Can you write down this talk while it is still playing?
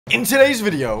In today's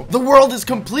video, the world is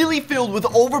completely filled with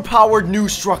overpowered new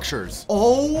structures.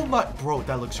 Oh my, bro,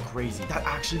 that looks crazy. That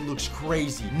actually looks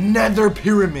crazy. Nether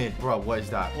pyramid. Bro, what is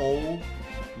that?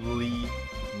 Holy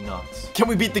nuts. Can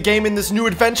we beat the game in this new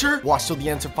adventure? Watch till the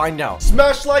end to find out.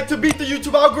 Smash like to beat the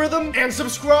YouTube algorithm and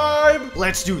subscribe.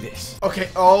 Let's do this. Okay,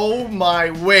 oh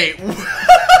my, wait.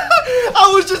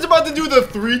 I was just about to do the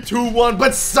 3, 2, 1,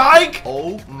 but psych!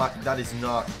 Oh my, that is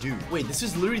not, dude. Wait, this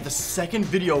is literally the second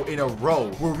video in a row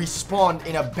where we spawned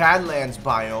in a Badlands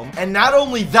biome. And not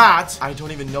only that, I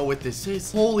don't even know what this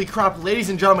is. Holy crap, ladies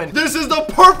and gentlemen, this is the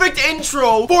perfect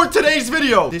intro for today's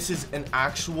video. This is an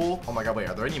actual, oh my god, wait,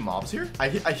 are there any mobs here? I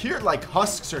hear like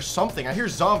husks or something. I hear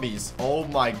zombies. Oh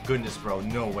my goodness, bro,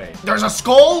 no way. There's a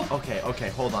skull? Okay,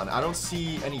 hold on. I don't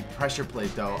see any pressure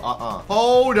plate though.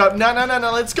 Hold up,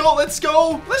 no, let's go. Let's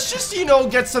just, you know,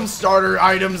 get some starter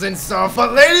items and stuff.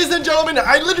 But ladies and gentlemen,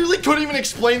 I literally couldn't even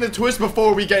explain the twist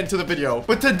before we get into the video.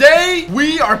 But today,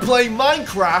 we are playing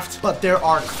Minecraft, but there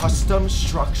are custom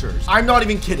structures. I'm not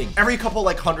even kidding. Every couple,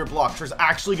 like, 100 blocks, there's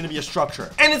actually gonna be a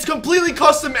structure. And it's completely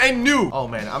custom and new. Oh,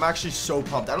 man, I'm actually so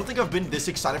pumped. I don't think I've been this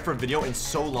excited for a video in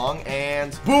so long.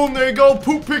 And boom, there you go,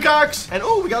 poop pickaxe. And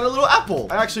oh, we got a little apple.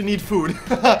 I actually need food.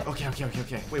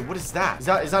 Okay. Wait, what is that?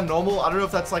 Is that normal? I don't know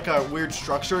if that's like a weird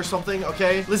structure or something.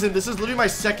 Okay, listen, this is literally my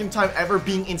second time ever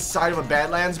being inside of a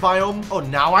Badlands biome. Oh,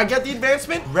 now I get the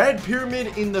advancement? Red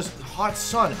pyramid in the hot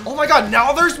sun. Oh my god,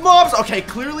 now there's mobs. Okay,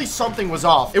 clearly something was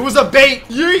off. It was a bait.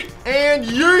 Yeet and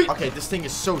yeet. Okay, this thing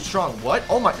is so strong. What?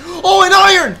 Oh my, oh, an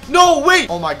iron. No, wait.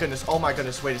 Oh my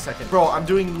goodness, wait a second. Bro, I'm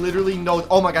doing literally no,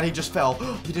 oh my god, he just fell.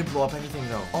 He didn't blow up anything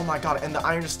though. Oh my god, and the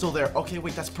iron is still there. Okay,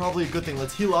 wait, that's probably a good thing.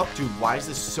 Let's heal up. Dude, why is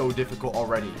this so difficult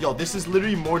already? Yo, this is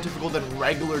literally more difficult than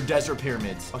regular desert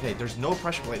pyramids. Okay, there's no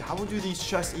pressure plate. How do these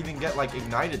chests even get like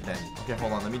ignited then? Okay,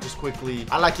 hold on, let me just quickly,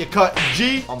 I like your cut,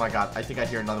 G. Oh my god, I think I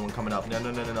hear another one coming up.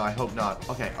 No, I hope not.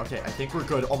 Okay, I think we're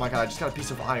good. Oh my god, I just got a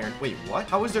piece of iron. Wait, what?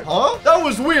 How is there, huh? That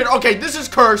was weird. Okay, this is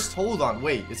cursed. Hold on,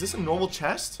 wait, is this a normal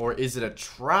chest or is it a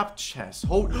trap chest?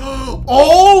 Hold,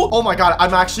 oh my god,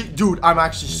 I'm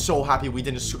actually so happy we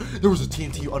didn't, there was a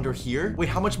TNT under here. Wait,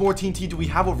 how much more TNT do we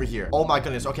have over here? Oh my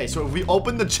goodness. Okay, so if we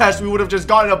opened the chest, we would have just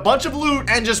gotten a bunch of loot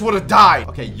and just would have died.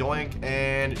 Okay, yoink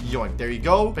and yoink. There you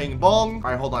go. Bang bong.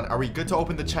 All right, hold on. Are we good to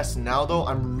open the chest now though?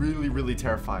 I'm really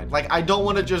terrified. Like, I don't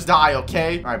want to just die,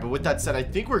 okay? All right, but with that said, I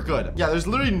think we're good. Yeah, there's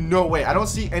literally no way. I don't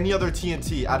see any other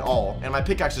TNT at all. And my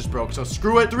pickaxe is broke, so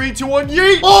screw it. 3, 2, 1,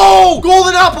 yeet. Oh,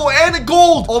 golden apple and a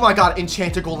gold. Oh my god,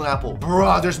 enchanted golden apple.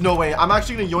 Bruh, there's no way. I'm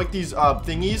actually gonna yoink these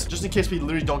thingies just in case we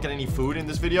literally don't get any food in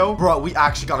this video. Bruh, we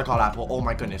actually got a god apple. Oh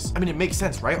my goodness. I mean, it makes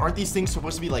sense, right? Aren't these things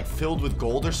supposed to be like filled with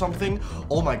gold or something?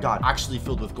 Oh my god, actually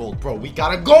filled with gold. Bro, we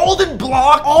got a golden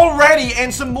block already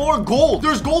and some more gold.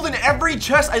 There's gold in every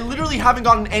chest. I literally haven't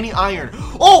gotten any iron.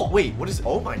 Oh, wait, what is,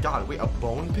 oh my god, wait, a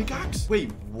bone pickaxe?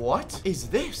 Wait, what is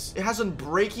this? It has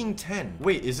Unbreaking 10.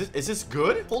 Wait, is this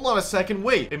good? Hold on a second.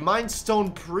 Wait, it mines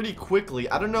stone pretty quickly.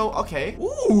 I don't know. Okay.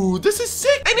 Ooh, this is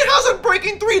sick. And it has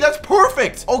Unbreaking 3. That's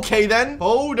perfect. Okay, then.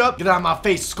 Hold up. Get out of my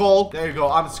face, skull. There you go.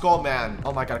 I'm Skull Man.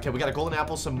 Oh my god. Okay, we got a golden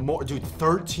apple. Some more. Dude,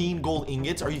 13 gold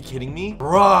ingots. Are you kidding me?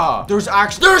 Bruh.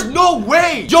 There's no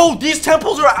way. Yo, these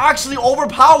temples are actually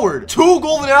overpowered. 2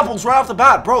 golden apples right off the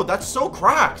bat. Bro, that's so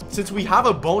cracked. Since we have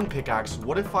a bone pickaxe,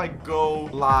 what if I go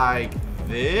like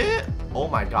this? Oh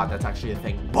my god, that's actually a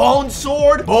thing. Bone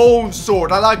sword? Bone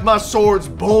sword. I like my swords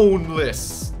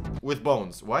boneless. With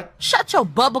bones. What? Shut your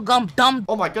bubblegum dumb.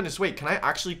 Oh my goodness, wait, can I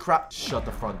actually shut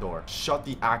the front door. Shut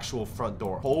the actual front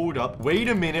door. Hold up. Wait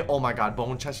a minute. Oh my god,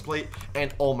 bone chest plate.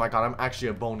 And oh my god, I'm actually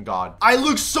a bone god. I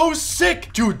look so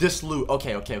sick. Dude, this loot.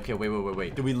 Okay,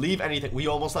 wait. Did we leave anything? We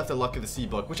almost left the Luck of the Sea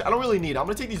book, which I don't really need. I'm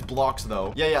gonna take these blocks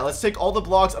though. Yeah, let's take all the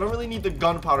blocks. I don't really need the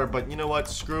gunpowder, but you know what?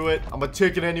 Screw it. I'm gonna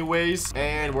take it anyways.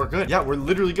 And we're good. Yeah, we're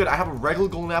literally good. I have a regular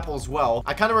golden apple as well.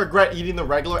 I kind of regret eating the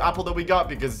regular apple that we got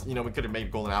because, you know, we could have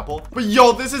made golden apple. But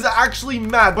yo, this is actually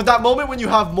mad. But that moment when you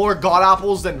have more god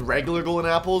apples than regular golden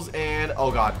apples, and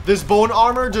oh god, this bone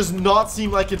armor does not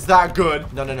seem like it's that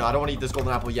good. No, I don't want to eat this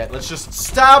golden apple yet. Let's just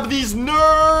stab these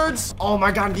nerds. Oh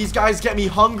my god, these guys get me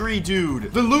hungry,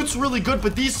 dude. The loot's really good,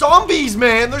 but these zombies,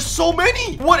 man, there's so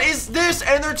many. What is this?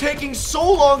 And they're taking so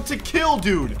long to kill,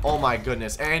 dude. Oh my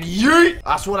goodness. And yeet.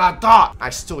 That's what I thought. I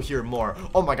still hear more.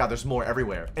 Oh my god, there's more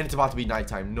everywhere. And it's about to be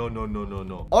nighttime. No.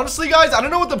 Honestly, guys, I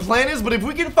don't know what the plan is, but if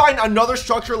we can find find another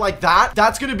structure like that,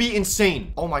 that's gonna be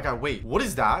insane. Oh my god, wait, what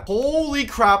is that? Holy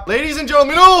crap. Ladies and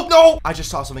gentlemen, no, I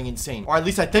just saw something insane, or at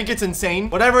least I think it's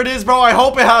insane. Whatever it is, bro, I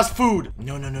hope it has food.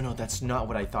 No, that's not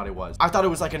what I thought it was. I thought it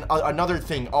was like another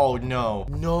thing. Oh no.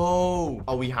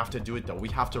 Oh, we have to do it though. We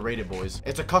have to raid it, boys.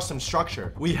 It's a custom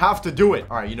structure. We have to do it.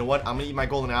 All right, you know what? I'm gonna eat my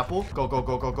golden apple. Go.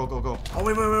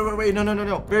 Oh, wait.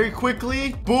 No. Very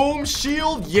quickly. Boom,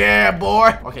 shield. Yeah,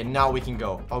 boy. Okay, now we can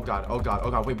go. Oh god.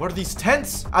 Wait, what are these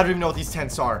tents? I don't even know what these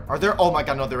tents are. Are there? Oh my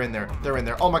god, no, they're in there.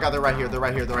 Oh my god, they're right here.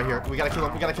 We gotta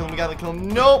kill him.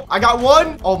 Nope. I got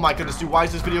one. Oh my goodness, dude. Why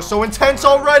is this video so intense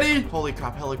already? Holy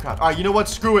crap. All right, you know what?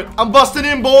 Screw it. I'm busting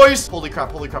in, boys. Holy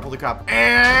crap.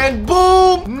 And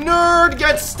boom. Nerd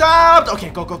gets stabbed. Okay,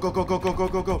 go.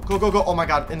 Oh my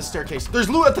god, in the staircase. There's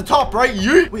loot at the top, right?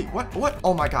 Yeet. Wait, what?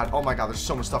 Oh my god. There's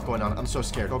so much stuff going on. I'm so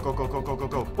scared.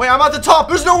 Go. Wait, I'm at the top.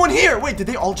 There's no one here. Wait, did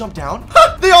they all jump down?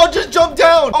 They all just jumped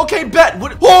down. Okay, bet.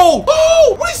 What? Whoa.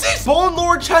 Oh, what is this? Bone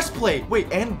Lord chest plate.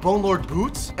 Wait, and Bone Lord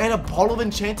boots? And a bottle of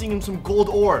enchanting and some gold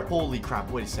ore. Holy crap.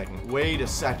 Wait a second.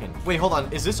 Wait, hold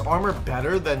on. Is this armor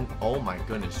better than... Oh my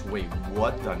goodness. Wait,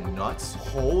 what the nuts?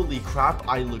 Holy crap.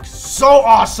 I look so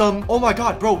awesome. Oh my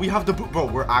god, bro, we have the boot. Bro,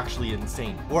 we're actually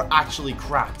insane. We're actually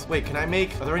cracked. Wait, can I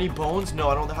make... Are there any bones? No,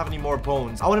 I don't have any more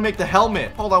bones. I want to make the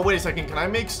helmet. Hold on, wait a second. Can I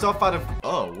make stuff out of...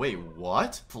 Oh, wait,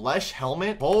 what? Flesh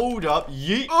helmet? Hold up.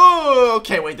 Yeet. Oh,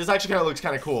 okay, wait, this actually kind of looks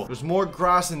kind of cool. There's more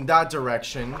grass in that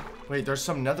direction. Wait, there's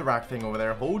some netherrack thing over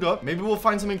there. Hold up. Maybe we'll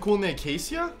find something cool in the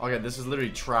acacia? Okay, this is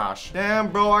literally trash.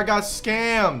 Damn, bro, I got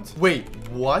scammed. Wait,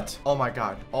 what? Oh my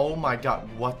god.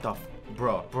 What the...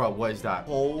 Bro, what is that?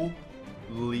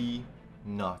 Holy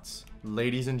nuts.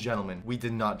 Ladies and gentlemen, we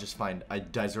did not just find a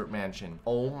desert mansion.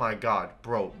 Oh my god.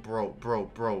 Bro,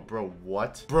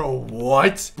 what?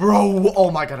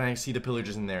 Oh my god, I see the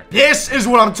pillagers in there. This is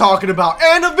what I'm talking about.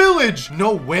 And a village.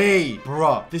 No way.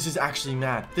 Bruh, this is actually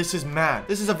mad. This is mad.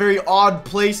 This is a very odd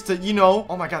place to, you know.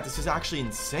 Oh my god, this is actually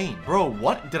insane. Bro,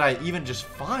 what did I even just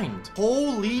find?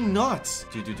 Holy nuts.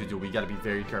 Dude, we gotta be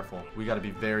very careful.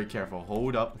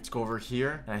 Hold up. Let's go over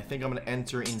here. And I think I'm gonna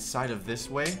enter inside of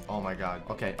this way. Oh my god.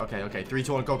 Okay. 3,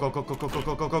 2, 1,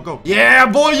 go. Yeah,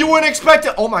 boy, you wouldn't expect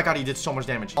it. Oh my god, he did so much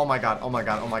damage. Oh my god.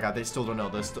 They still don't know.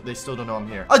 They still don't know I'm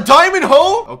here. A diamond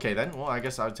hoe? Okay, then. Well, I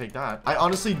guess I would take that. I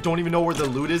honestly don't even know where the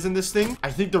loot is in this thing.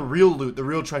 I think the real loot, the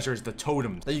real treasure is the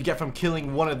totem that you get from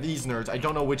killing one of these nerds. I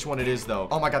don't know which one it is, though.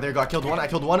 Oh my god, there you go. I killed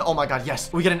one. Oh my god, yes.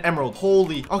 We get an emerald.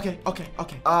 Holy. Okay.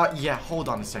 Yeah, hold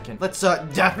on a second. Let's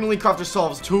definitely craft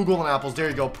ourselves 2 golden apples. There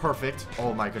you go. Perfect.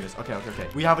 Oh my goodness. Okay.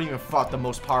 We haven't even fought the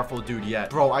most powerful dude yet.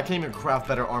 Bro, I can't even craft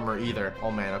better armor either.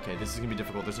 Oh man, okay, this is gonna be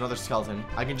difficult. There's another skeleton.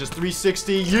 I can just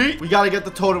 360. Yeet. We gotta get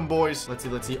the totem, boys. Let's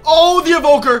see. Oh, the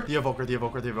evoker.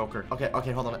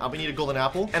 Okay, hold on. We need a golden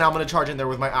apple, and I'm gonna charge in there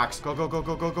with my axe. Go.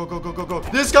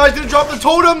 This guy's gonna drop the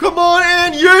totem. Come on,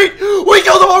 and yeet. We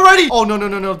killed him already. Oh, no.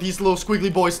 These little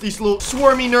squiggly boys. These little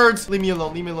swarmy nerds. Leave me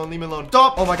alone.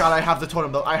 Stop. Oh my god, I have the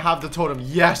totem, though.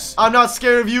 Yes. I'm not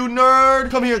scared of you,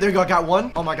 nerd. Come here. There you go. I got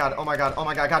one. Oh my god.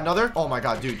 I got another. Oh my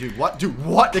god, dude. What?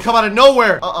 They come out of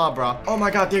nowhere. Bro. Oh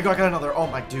my god, there you go. I got another. Oh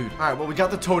my dude. All right, well, we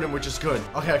got the totem, which is good.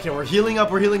 Okay, we're healing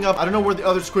up. I don't know where the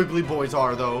other squiggly boys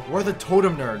are, though. Where are the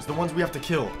totem nerds? The ones we have to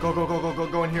kill.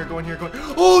 Go in here.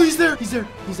 Oh, he's there.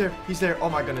 Oh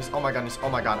my goodness. Oh my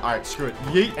god. All right, screw it.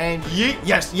 Yeet and yeet.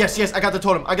 Yes. I got the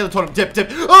totem. Dip.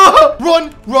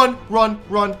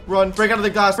 Run. Break out of the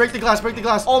glass. Break the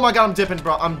glass. Oh my god, I'm dipping,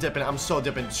 bro. I'm so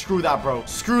dipping. Screw that, bro.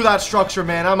 Screw that structure,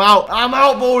 man. I'm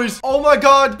out, boys. Oh my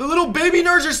god. The little baby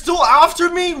nerds are still after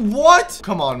me. What?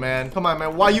 Come on, man.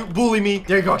 Why you bully me?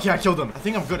 There you go. Okay, I killed him. I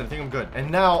think I'm good.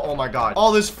 And now, oh my god,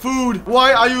 all this food.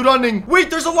 Why are you running? Wait,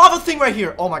 there's a lava thing right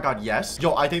here. Oh my god, yes.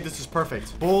 Yo, I think this is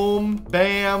perfect. Boom,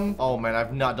 bam. Oh man,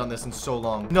 I've not done this in so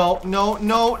long. No.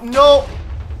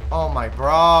 Oh my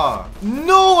brah.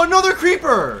 No, another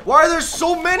creeper. Why are there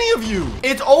so many of you?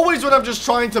 It's always when I'm just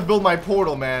trying to build my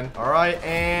portal, man. All right,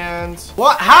 and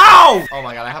what? How? Oh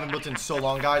my god, I haven't built in so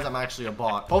long, guys. I'm actually a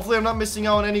bot. Hopefully, I'm not missing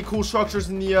out on any cool structures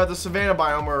in the savannah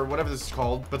biome or whatever this is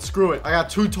called. But screw it. I got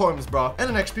 2 totems, bro, and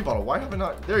an XP bottle. Why have I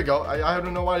not? There you go. I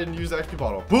don't know why I didn't use the XP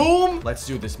bottle. Boom. Let's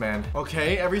do this, man.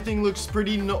 Okay, everything looks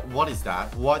pretty. What is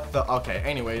that? What the? Okay,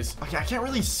 anyways. Okay, I can't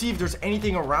really see if there's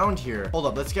anything around here. Hold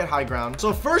up. Let's get high ground.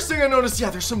 So first first thing I noticed,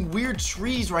 yeah, there's some weird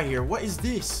trees right here. What is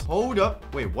this? Hold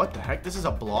up. Wait, what the heck? This is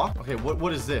a block? Okay,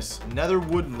 what is this?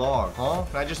 Netherwood log, huh?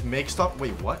 Can I just make stuff?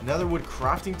 Wait, what? Netherwood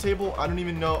crafting table? I don't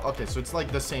even know. Okay, so it's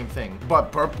like the same thing,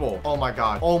 but purple. Oh my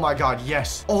god. Oh my god,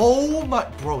 yes. Oh my,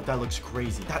 bro, that looks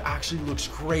crazy. That actually looks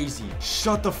crazy.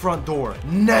 Shut the front door.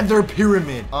 Nether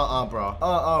pyramid. Bro.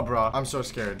 Bro. I'm so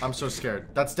scared. I'm so scared.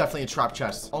 That's definitely a trap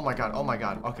chest. Oh my god. Oh my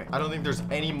god. Okay. I don't think there's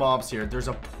any mobs here. There's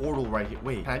a portal right here.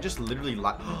 Wait, can I just literally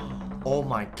Oh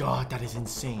my god, that is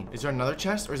insane. Is there another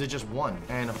chest or is it just one?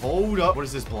 And hold up. What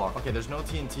is this block? Okay, there's no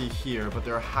TNT here, but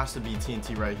there has to be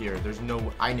TNT right here. There's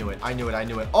no... I knew it. I knew it. I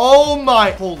knew it. Oh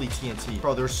my... Holy TNT.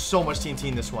 Bro, there's so much TNT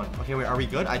in this one. Okay, wait, are we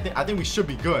good? I think we should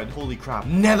be good. Holy crap.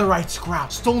 Netherite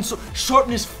scrap. Stone sword.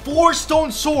 Sharpness 4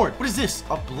 stone sword. What is this?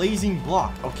 A blazing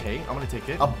block. Okay, I'm gonna take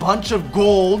it. A bunch of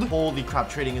gold. Holy crap,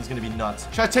 trading is gonna be nuts.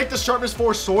 Should I take the sharpness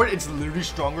 4 sword? It's literally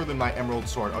stronger than my emerald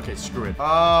sword. Okay, screw it.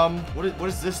 What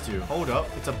does this do? Hold up.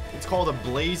 It's called a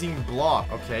blazing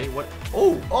block. Okay, what?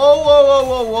 Oh,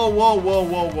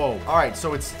 whoa. All right,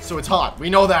 so it's hot. We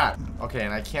know that. Okay,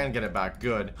 and I can get it back.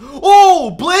 Good.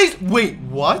 Oh, blaze. Wait,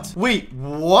 what? Wait,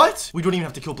 what? We don't even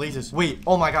have to kill blazes. Wait,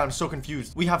 oh my god, I'm so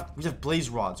confused. We have blaze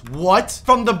rods. What?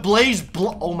 From the blaze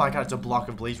block. Oh my god, it's a block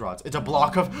of blaze rods. It's a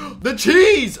block of the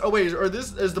cheese. Oh wait, or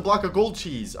this is the block of gold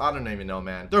cheese. I don't even know,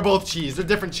 man. They're both cheese. They're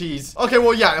different cheese. Okay,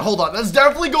 well, yeah, hold on. Let's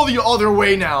definitely go the other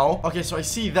way now. Okay, so I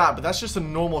see that, but that's just a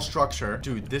normal structure.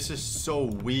 Dude, this is so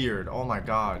weird. Oh my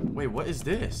god. Wait, what is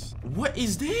this? What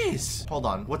is this? Hold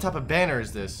on. What type of banner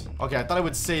is this? Okay, I thought I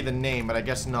would say the name, but I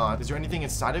guess not. Is there anything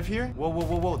inside of here?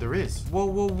 Whoa. There is.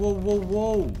 Whoa.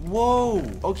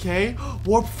 Okay.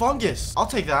 Warp fungus. I'll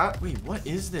take that. Wait, what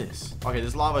is this? Okay,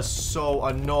 this lava is so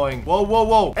annoying.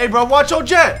 Whoa. Hey, bro, watch out,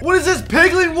 Jet. What is this?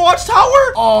 Piglin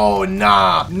watchtower? Oh,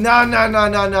 nah.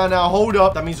 Nah. Hold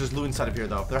up. That means there's loot inside of here,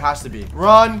 though. There has to be.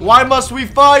 Run. Why must we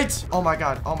fight? Oh my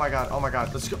god.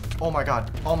 Let's go. Oh my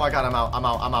god. I'm out.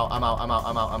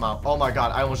 Oh my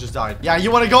god. I almost just died. Yeah,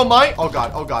 you want to go, Mike? Oh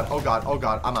god.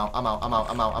 I'm out.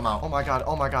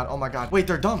 Oh my god. Wait,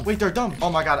 they're dumb. Oh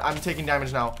my god, I'm taking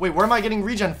damage now. Wait, where am I getting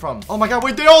regen from? Oh my god,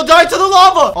 wait, they all died to the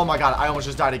lava. Oh my god, I almost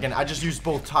just died again. I just used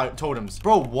both totems.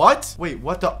 Bro, what? Wait,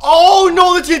 what the? Oh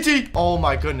no, the TNT. Oh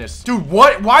my goodness. Dude,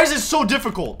 what? Why is it so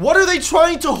difficult? What are they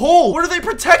trying to hold? What are they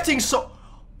protecting so?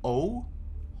 Oh,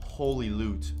 holy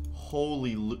loot.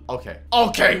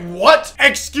 Okay, what?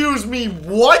 Excuse me,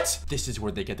 what? This is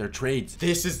where they get their trades.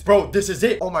 This is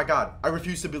it. Oh my god, I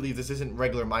refuse to believe this isn't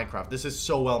regular Minecraft. This is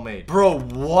so well made. Bro,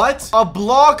 what? A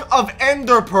block of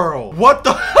ender pearl. What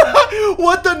the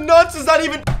what the nuts is that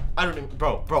even? I don't even,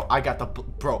 bro, I got the,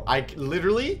 I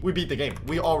literally, we beat the game.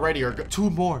 We already are good. Two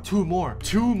more.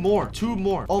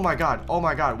 Oh my god.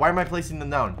 Why am I placing them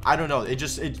down? I don't know. It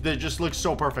just looks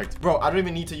so perfect. Bro, I don't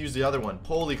even need to use the other one.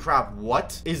 Holy crap.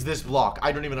 What is this block?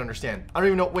 I don't even understand. I don't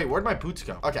even know. Wait, where'd my boots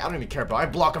go? Okay, I don't even care, bro. I have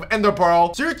a block of ender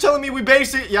pearl. So you're telling me we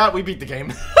basically, yeah, we beat the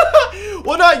game.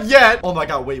 Well, not yet. Oh my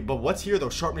god, wait, but what's here though?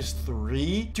 Sharpness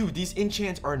 3? Dude, these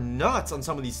enchants are nuts on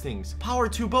some of these things. Power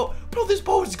 2 bow. Bro, this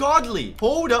bow is godly.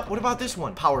 Hold up. What about this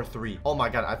one? Power 3. Oh my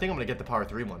god, I think I'm gonna get the power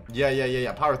 3 one.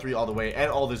 Yeah. Power 3 all the way.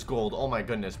 And all this gold. Oh my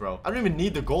goodness, bro. I don't even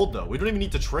need the gold though. We don't even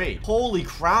need to trade. Holy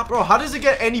crap. Bro, how does it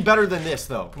get any better than this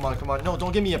though? Come on. No,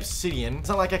 don't give me obsidian. It's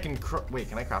not like I can wait,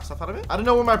 can I craft stuff out of it? I don't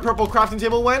know where my purple crafting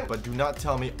table went, but do not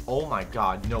tell me. Oh my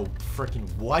god, no freaking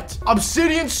what?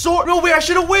 Obsidian sword. No, wait, I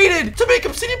should have waited to make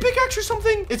obsidian pickaxe or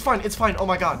something. It's fine. Oh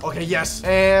my god. Okay, yes.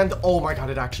 And oh my god,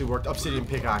 it actually worked. Obsidian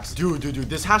pickaxe. Dude,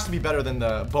 this has to be better than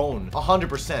the bone.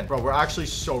 100%. Bro, we're actually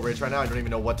so rich right now. I don't even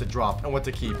know what to drop and what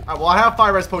to keep. All right, well, I have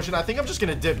fire res potion. I think I'm just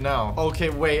gonna dip now. Okay,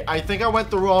 wait. I think I went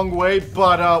the wrong way,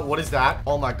 but what is that?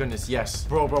 Oh my goodness, yes.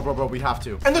 Bro, we have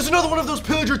to. And there's another one of those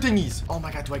pillager thingies. Oh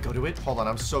my god, do I go to it? Hold on,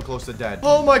 I'm so close to dead.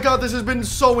 Oh my god, this has been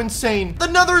so insane. The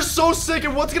nether is so sick,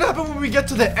 and what's gonna happen when we get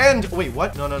to the end? Wait,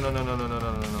 what? No.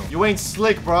 You ain't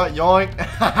slick, bro. Yoink.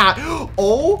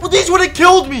 Oh, well, these would have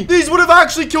killed me. These would have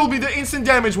actually killed me, the instant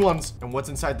damage ones. And what's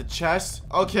inside the chest?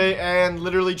 Okay, and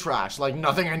literally trash. Like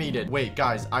nothing I needed. Wait,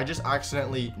 guys, I just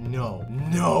accidentally, no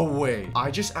way.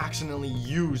 I just accidentally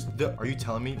used the, are you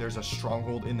telling me there's a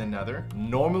stronghold in the nether?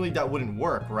 Normally that wouldn't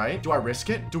work, right? Do I risk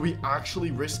it? Do we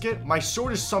actually risk it? My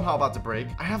sword is somehow about to break.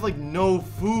 I have like no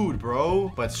food,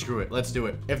 bro. But screw it. Let's do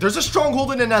it. If there's a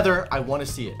stronghold in the nether, I want to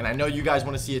see it. And I know you guys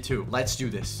want to see it too. Let's do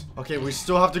this. Okay, we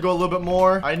still have to go a little bit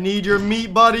more. I need your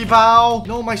meat, buddy, pal.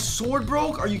 No, my sword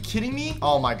broke. Are you kidding me?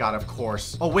 Oh my god, of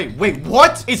course. Oh, wait,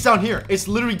 what? It's down here. It's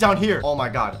literally down here. Oh my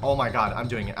god. I'm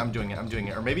doing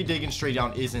it. Or maybe digging straight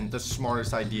down isn't the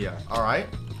smartest idea. All right.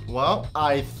 Well,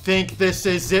 I think this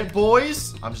is it,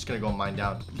 boys. I'm just gonna go mine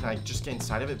down. Can I just get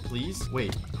inside of it, please?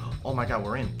 Wait. Oh my god,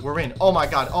 we're in. We're in. Oh my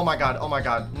god. Oh my god. Oh my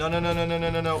god. No, no, no, no, no, no,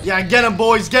 no, no. Yeah, get him,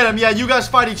 boys. Get him. Yeah, you guys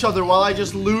fight each other while I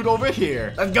just loot over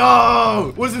here. Let's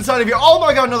go. What's inside of here? Oh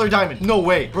my god, another diamond. No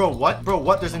way. Bro, what? Bro,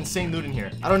 what? There's insane loot in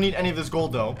here. I don't need any of this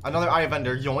gold, though. Another eye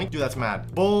vendor. Yoink. Dude, that's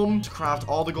mad. Boom. To craft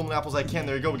all the golden apples I can.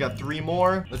 There you go. We got 3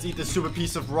 more. Let's eat this super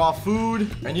piece of raw food.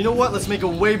 And you know what? Let's make a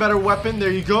way better weapon.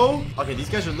 There you go. Okay, these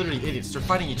guys are literally idiots. They're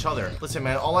fighting each other. Listen,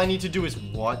 man. All I need to do is...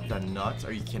 What the nuts?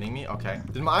 Are you kidding me? Okay.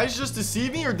 Did my eyes just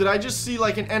deceive me, or did I just see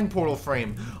like an end portal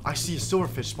frame? I see a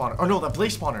silverfish spawner. Oh no, that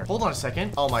blaze spawner. Hold on a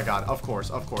second. Oh my god. Of course.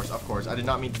 Of course. Of course. I did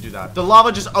not mean to do that. The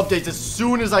lava just updates as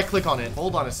soon as I click on it.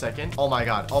 Hold on a second. Oh my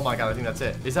god. Oh my god. I think that's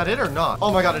it. Is that it or not?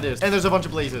 Oh my god, it is. And there's a bunch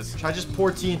of blazes. Should I just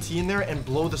pour TNT in there and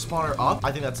blow the spawner up?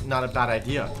 I think that's not a bad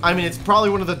idea. I mean, it's probably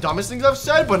one of the dumbest things I've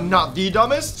said, but not the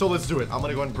dumbest. So let's do it. I'm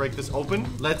gonna go and break this open.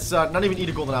 Let's not even eat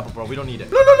a golden apple, bro. We don't need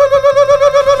it. No, no, no, no, no, no, no,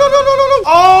 no, no, no, no, no, no.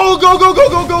 Oh, go, go, go,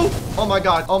 go, go. Oh my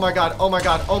god. Oh my god. Oh my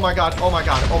god. Oh my god. Oh my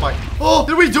god. Oh my. Oh,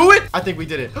 did we do it? I think we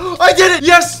did it. I did it.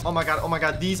 Yes. Oh my god. Oh my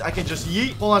god. These I can just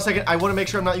yeet. Hold on a second. I want to make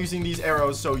sure I'm not using these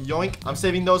arrows. So yoink. I'm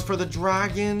saving those for the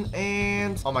dragon.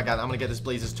 And oh my god. I'm gonna get this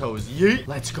Blaze's toes. Yeet.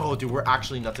 Let's go, dude. We're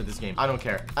actually nuts at this game. I don't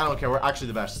care. I don't care. We're actually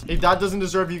the best. If that doesn't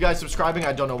deserve you guys subscribing,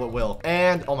 I don't know what will.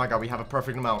 And oh my god, we have a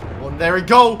perfect amount. Well, there we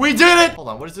go. We did it. Hold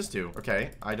on. What does this do?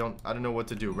 Okay. I don't know what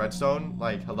to do. Redstone.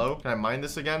 Like, hello? Can I mine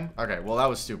this again? Okay. Well, that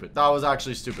was stupid. That was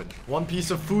actually stupid. 1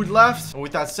 piece of food left. And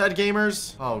with that said,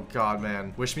 gamers. Oh god,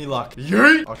 man. Wish me luck.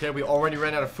 Yeet. Okay. We already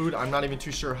ran out of food. I'm not even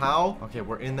too sure how. Okay.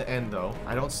 We're in the end though.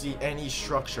 I don't see any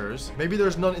structures. Maybe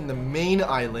there's none in the main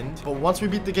island. But once we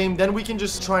beat the game, then we can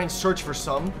just try and search for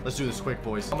some. Let's do this quick,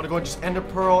 boys. I'm gonna go and just end a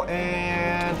pearl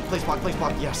and place block, place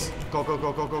block. Yes. Go, go,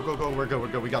 go, go, go, go, go. We're good. We're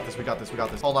good. We got this. We got this. We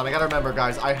got this. Hold on. I gotta remember,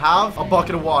 guys. I have a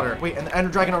bucket of water. Wait, and the ender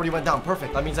dragon already went down.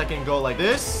 Perfect. That means I can go like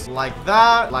this, like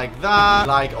that,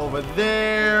 like over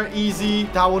there. Easy.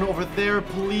 That one over there,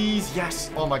 please. Yes.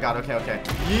 Oh my god. Okay, okay.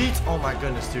 Yeet. Oh my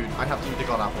goodness, dude. I have to eat the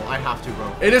god apple. I have to,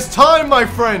 bro. It is time, my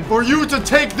friend, for you to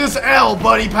take this L,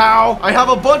 buddy pal. I have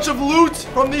a bunch of loot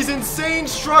from these insane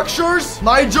structures.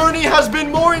 My journey has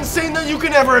been more insane than you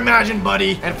can ever imagine,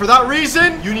 buddy. And for that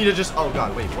reason, you need to just... Oh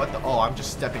god, wait. What the... Oh, I'm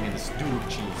just stepping in this dude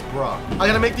cheese, bruh. I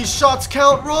gotta make these shots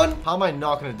count. Run. How am I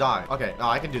not gonna die? Okay. No,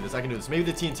 I can do this. I can do this. Maybe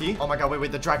the TNT. Oh my god. Wait,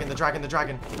 wait. The dragon. The dragon. The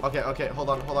dragon. Okay. Okay. Hold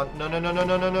on. Hold on. No, no, no, no,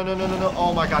 no, no, no, no, no, no, no.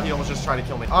 Oh my god. He almost just tried to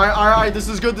kill me. All right. All right. This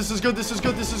is good. This is good. This is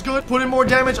good. This is good. Put in more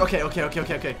damage. Okay. Okay. Okay.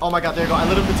 Okay. Okay. Oh my god. There you go. I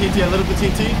lit up the TNT. I lit up the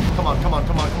TNT. Come on. Come on.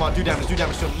 Come on. Come on. Do damage. Do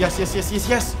damage to him. Yes. Yes. Yes. Yes.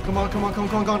 Yes. Come on. Come on. Come on.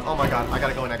 Come on. Come on. Oh my god. I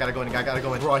gotta go in. I gotta go in. I gotta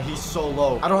go in. Bro, he's so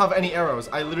low. I don't have any arrows.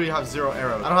 I literally have 0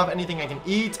 arrows. I don't have anything I can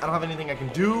eat. I don't have anything I can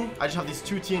do. I just have these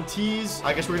 2 TNTs.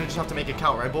 I guess we're gonna just have to make it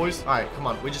count, right, boys? All right. Come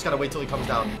on. We just gotta wait till he comes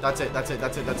down. That's it. That's it.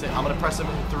 That's it. That's it. I'm gonna press him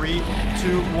in 3,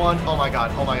 2, 1. Oh my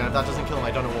god. Oh my god. If that doesn't kill him,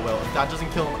 I don't know what will. If that doesn't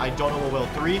kill him, I don't know what will.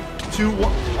 3, 2, 1.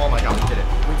 Oh my god. We did it.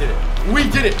 We did it. We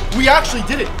did it. We actually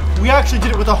did it. We actually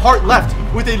did it with a heart left.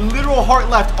 With a literal heart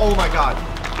left. Oh my god.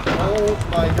 Oh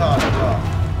my god,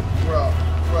 bro.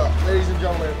 Ladies and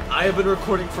gentlemen, I have been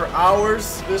recording for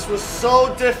hours. This was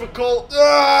so difficult.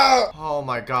 Oh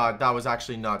my god, that was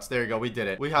actually nuts. There you go, we did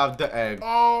it. We have the egg.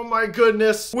 Oh my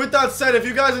goodness. With that said, if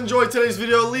you guys enjoyed today's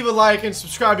video, leave a like and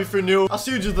subscribe if you're new. I'll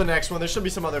see you to the next one. There should be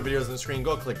some other videos on the screen.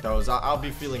 Go click those. I'll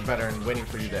be feeling better and waiting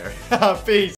for you there. Peace.